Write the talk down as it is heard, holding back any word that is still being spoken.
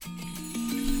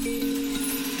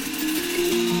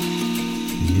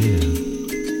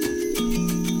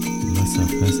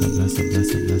bless up,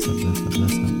 bless up, bless up, bless up,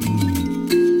 bless up.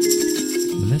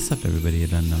 Bless up, everybody. You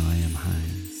don't know I am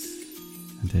Heinz.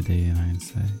 And today in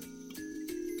hindsight,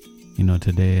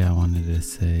 today I wanted to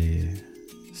say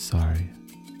sorry.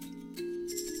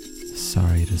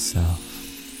 Sorry to self.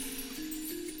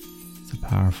 It's a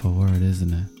powerful word,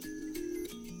 isn't it?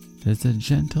 There's a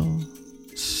gentle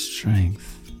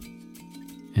strength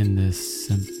in this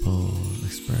simple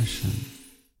expression.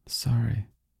 Sorry.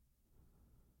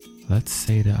 Let's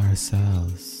say to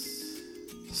ourselves,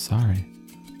 sorry.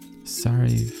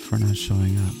 Sorry for not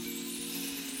showing up.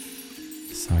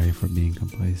 Sorry for being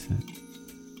complacent.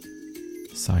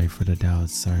 Sorry for the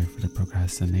doubts. Sorry for the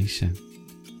procrastination.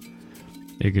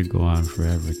 It could go on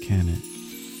forever, can it?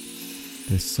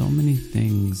 There's so many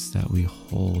things that we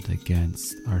hold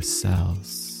against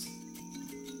ourselves.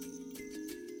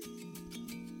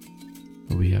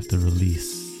 But we have to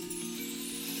release.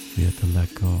 We have to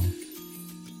let go.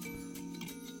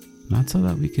 Not so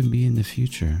that we can be in the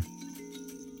future,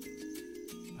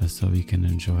 but so we can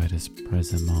enjoy this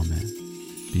present moment.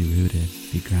 Be rooted,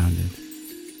 be grounded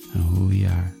in who we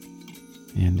are.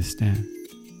 You understand?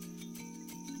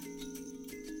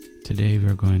 Today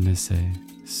we're going to say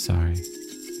sorry.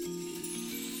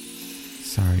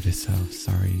 Sorry to self,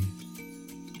 sorry.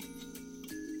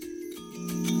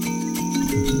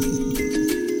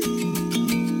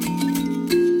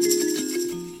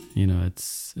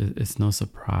 It's no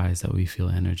surprise that we feel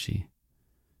energy.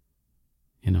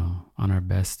 On our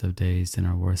best of days and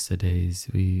our worst of days,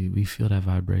 we feel that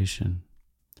vibration.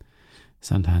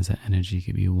 Sometimes that energy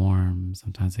could be warm,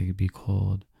 sometimes it could be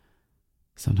cold.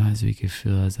 Sometimes we could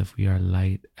feel as if we are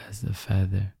light as a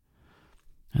feather.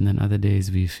 And then other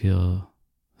days we feel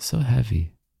so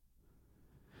heavy.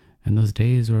 And those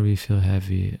days where we feel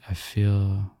heavy, I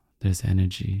feel there's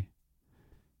energy.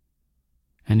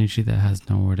 Energy that has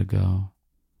nowhere to go.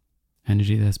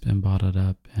 Energy that's been bottled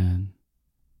up and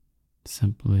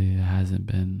simply hasn't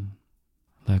been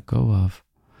let go of.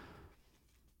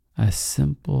 As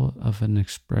simple of an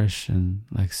expression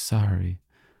like sorry,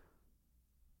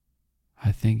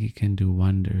 I think it can do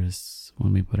wonders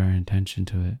when we put our intention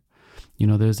to it.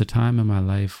 There's a time in my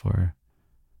life where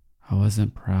I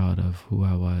wasn't proud of who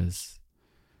I was.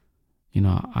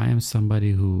 I am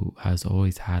somebody who has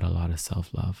always had a lot of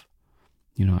self-love.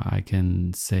 I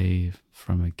can say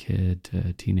from a kid to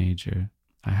a teenager,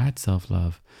 I had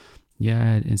self-love. Yeah, I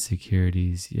had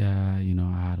insecurities. Yeah,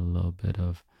 I had a little bit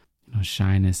of,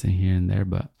 shyness in here and there,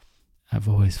 but I've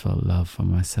always felt love for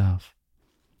myself.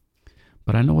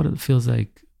 But I know what it feels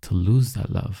like to lose that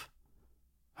love.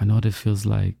 I know what it feels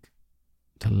like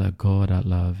to let go of that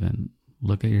love and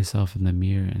look at yourself in the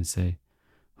mirror and say,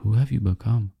 who have you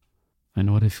become? I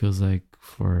know what it feels like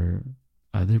for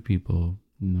other people,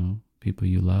 people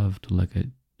you love, to look at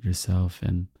yourself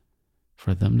and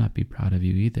for them not be proud of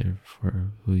you either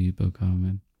for who you become.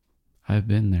 And I've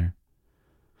been there.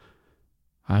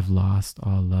 I've lost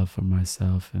all love for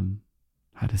myself and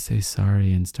had to say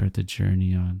sorry and start the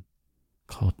journey on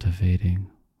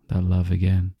cultivating that love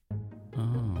again.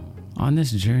 On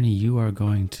this journey, you're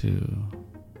going to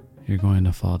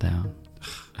fall down.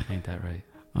 Ain't that right?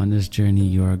 On this journey,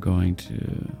 you are going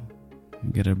to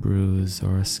get a bruise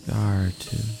or a scar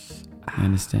too. You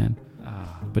understand?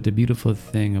 But the beautiful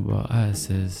thing about us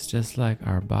is just like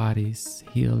our bodies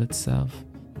heal itself,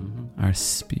 our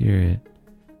spirit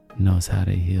knows how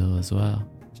to heal as well.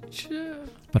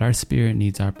 But our spirit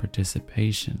needs our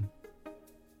participation.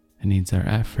 It needs our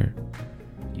effort.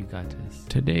 You got this.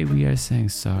 Today we are saying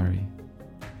sorry.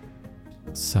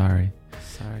 Sorry.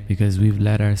 Because we've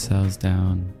let ourselves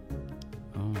down.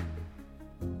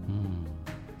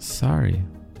 Sorry.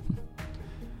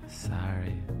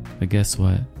 Sorry. But guess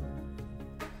what?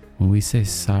 When we say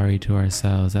sorry to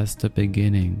ourselves, that's the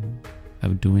beginning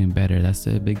of doing better. That's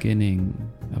the beginning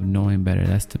of knowing better.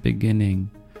 That's the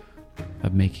beginning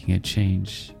of making a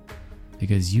change.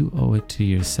 Because you owe it to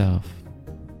yourself.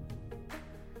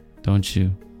 Don't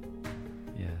you?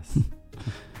 Yes.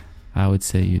 I would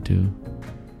say you do.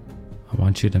 I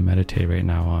want you to meditate right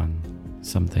now on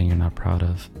something you're not proud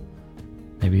of.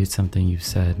 Maybe it's something you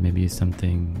said. Maybe it's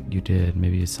something you did.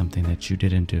 Maybe it's something that you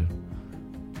didn't do.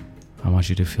 I want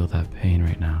you to feel that pain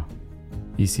right now.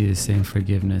 You see, the same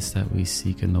forgiveness that we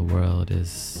seek in the world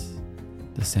is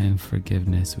the same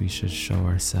forgiveness we should show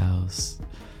ourselves.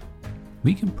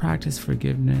 We can practice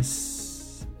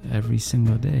forgiveness every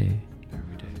single day.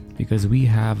 Because we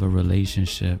have a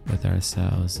relationship with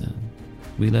ourselves and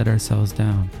we let ourselves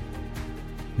down.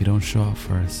 We don't show up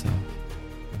for ourselves.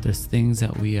 There's things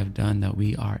that we have done that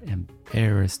we are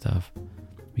embarrassed of.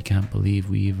 We can't believe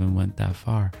we even went that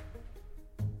far.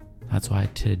 That's why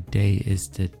today is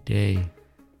the day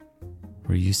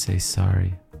where you say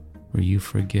sorry, where you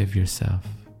forgive yourself.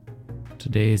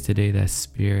 Today is the day that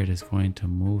Spirit is going to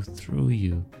move through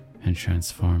you and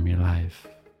transform your life.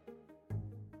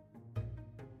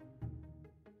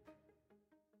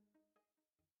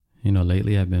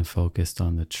 Lately I've been focused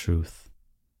on the truth.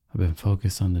 I've been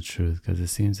focused on the truth because it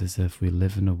seems as if we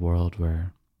live in a world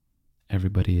where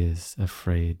everybody is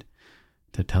afraid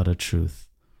to tell the truth.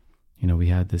 We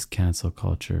had this cancel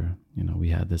culture, we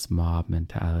had this mob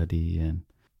mentality, and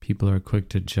people are quick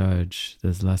to judge.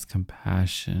 There's less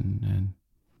compassion, and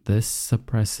this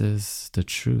suppresses the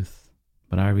truth.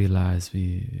 But I realize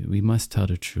we must tell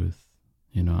the truth.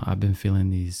 I've been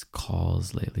feeling these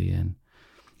calls lately and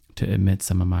to admit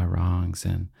some of my wrongs.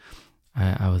 And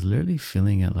I was literally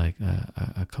feeling it like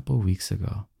a couple of weeks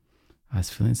ago. I was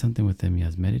feeling something within me. I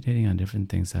was meditating on different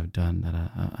things I've done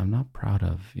that I'm not proud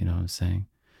of, you know what I'm saying?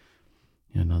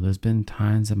 There's been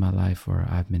times in my life where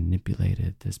I've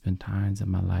manipulated. There's been times in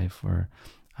my life where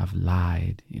I've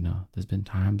lied. There's been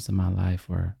times in my life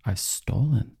where I've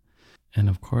stolen. And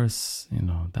of course,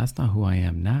 that's not who I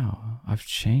am now. I've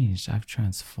changed. I've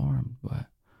transformed. But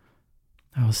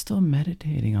I was still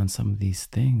meditating on some of these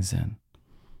things, and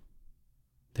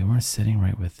they weren't sitting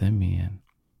right within me. And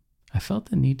I felt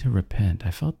the need to repent.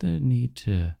 I felt the need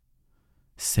to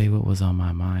say what was on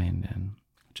my mind and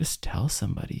just tell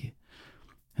somebody.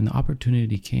 And the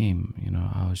opportunity came.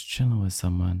 I was chilling with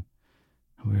someone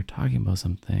and we were talking about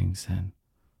some things, and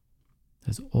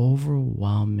this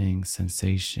overwhelming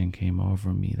sensation came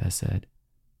over me that said,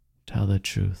 tell the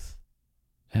truth,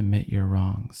 admit your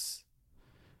wrongs.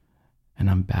 And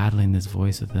I'm battling this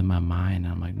voice within my mind.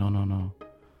 I'm like, no.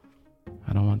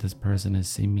 I don't want this person to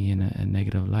see me in a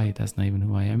negative light. That's not even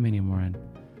who I am anymore. And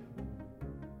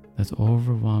this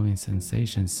overwhelming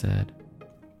sensation said,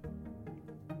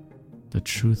 the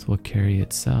truth will carry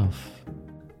itself.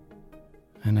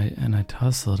 And I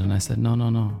tussled and I said,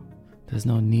 no. There's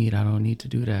no need. I don't need to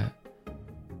do that.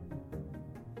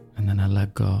 And then I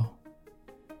let go.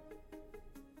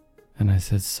 And I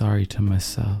said sorry to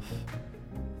myself.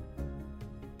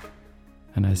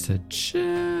 And I said,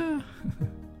 Jah.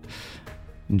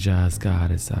 Jah is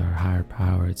God. It's our higher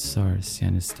power. It's source. You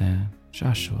understand?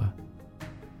 Joshua.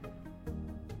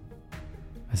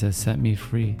 I said, set me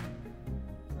free.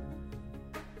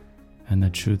 And the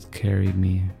truth carried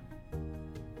me.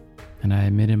 And I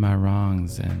admitted my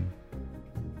wrongs, and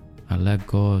I let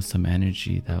go of some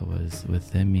energy that was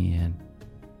within me, and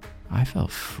I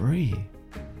felt free.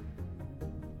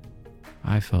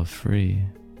 I felt free.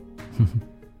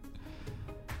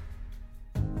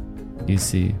 You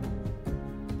see,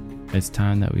 it's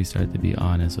time that we start to be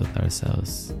honest with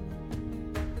ourselves.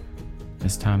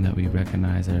 It's time that we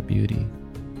recognize our beauty.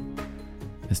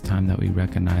 It's time that we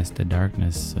recognize the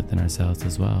darkness within ourselves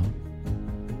as well.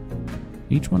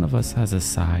 Each one of us has a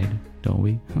side, don't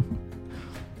we?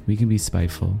 We can be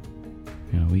spiteful.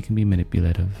 We can be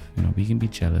manipulative. We can be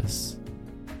jealous.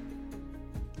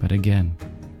 But again,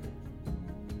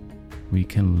 we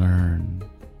can learn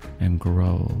and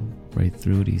grow right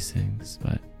through these things.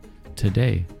 But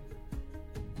today,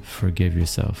 forgive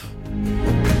yourself.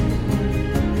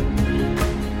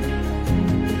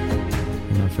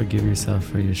 Forgive yourself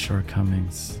for your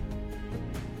shortcomings.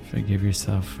 Forgive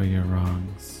yourself for your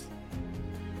wrongs.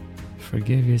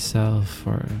 Forgive yourself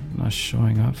for not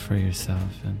showing up for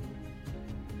yourself, and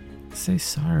say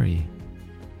sorry.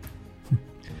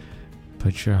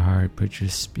 Put your heart, put your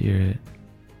spirit,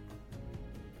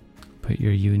 put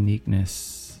your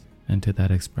uniqueness into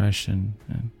that expression,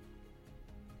 and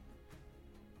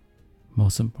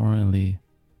most importantly,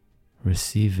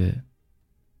 receive it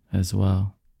as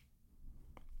well.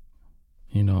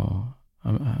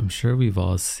 I'm sure we've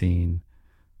all seen,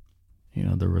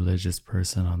 the religious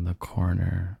person on the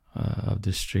corner of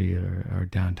the street or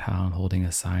downtown holding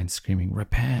a sign screaming,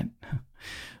 repent,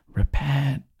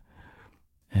 repent.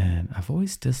 And I've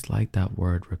always disliked that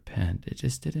word repent. It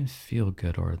just didn't feel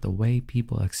good, or the way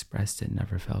people expressed it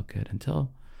never felt good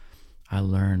until I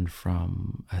learned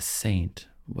from a saint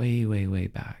way, way, way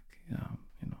back,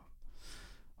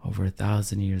 over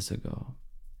 1,000 years ago.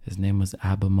 His name was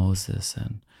Abba Moses,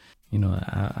 and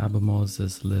Abba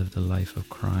Moses lived a life of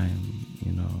crime.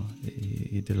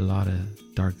 He did a lot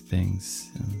of dark things,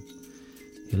 and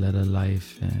he led a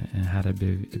life and had a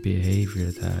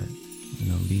behavior that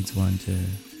leads one to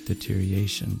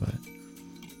deterioration. But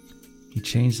he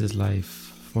changed his life,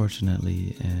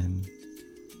 fortunately, and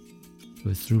it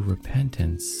was through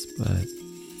repentance. But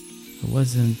it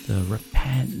wasn't the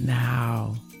repent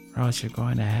now or else you're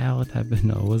going to hell type of,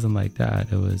 no, it wasn't like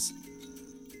that. It was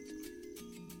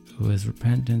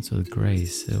repentance with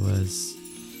grace. It was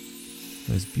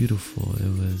beautiful.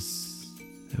 It was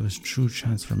It was true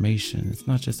transformation. It's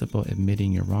not just about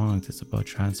admitting your wrongs, it's about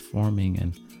transforming.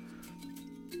 And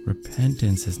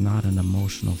repentance is not an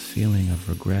emotional feeling of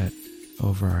regret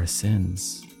over our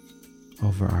sins.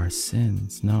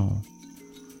 No.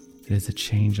 It is a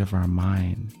change of our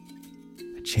mind.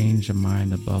 A change of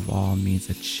mind above all means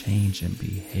a change in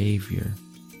behavior.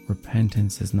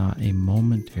 Repentance is not a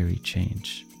momentary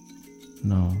change.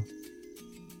 No.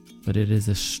 But it is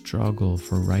a struggle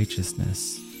for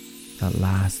righteousness that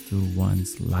lasts through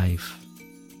one's life.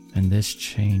 And this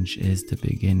change is the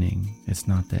beginning. It's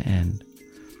not the end.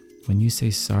 When you say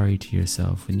sorry to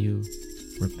yourself, when you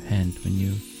repent, when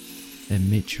you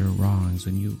admit your wrongs,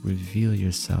 when you reveal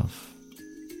yourself,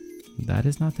 that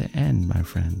is not the end, my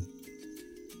friend.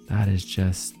 That is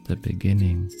just the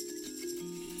beginning.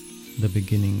 The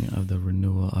beginning of the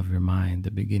renewal of your mind,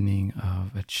 the beginning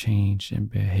of a change in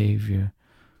behavior,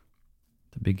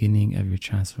 the beginning of your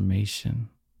transformation,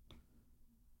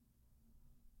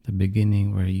 the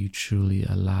beginning where you truly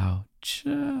allow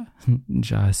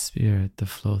Jah's spirit to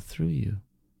flow through you.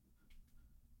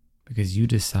 Because you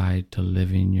decide to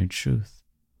live in your truth.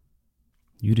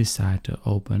 You decide to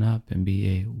open up and be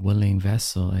a willing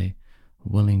vessel, a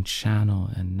willing channel,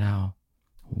 and now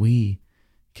we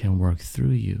can work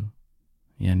through you.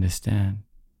 You understand?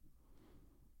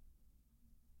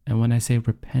 And when I say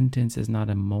repentance is not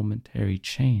a momentary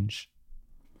change,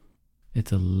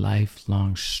 it's a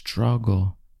lifelong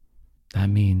struggle. That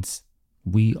means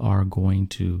we are going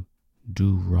to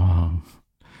do wrong.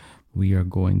 We are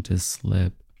going to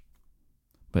slip.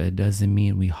 But it doesn't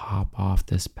mean we hop off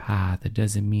this path. It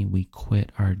doesn't mean we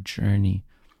quit our journey.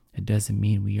 It doesn't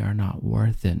mean we are not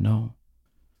worth it. No.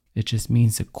 It just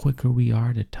means the quicker we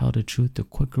are to tell the truth, the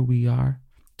quicker we are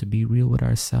to be real with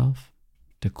ourselves,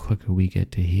 the quicker we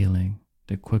get to healing,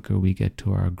 the quicker we get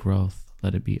to our growth,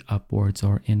 let it be upwards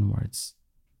or inwards.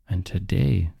 And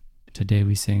today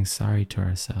we're saying sorry to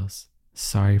ourselves.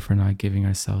 Sorry for not giving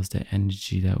ourselves the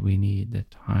energy that we need, the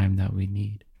time that we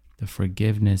need, the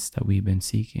forgiveness that we've been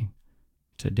seeking.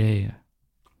 Today,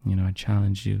 I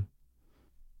challenge you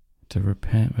to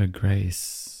repent with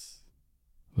grace,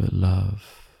 with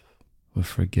love, with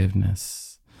forgiveness.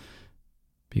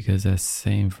 Because that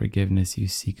same forgiveness you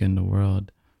seek in the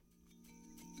world,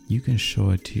 you can show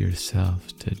it to yourself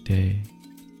today.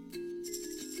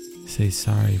 Say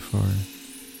sorry for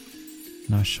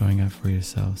not showing up for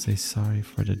yourself. Say sorry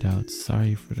for the doubts.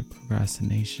 Sorry for the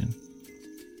procrastination.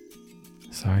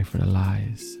 Sorry for the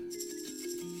lies.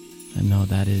 And know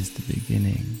that is the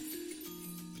beginning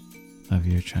of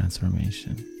your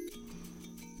transformation.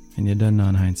 And you don't know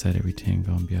in hindsight everything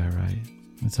gonna be alright.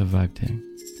 It's a vibe thing.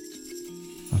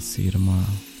 I'll see you tomorrow.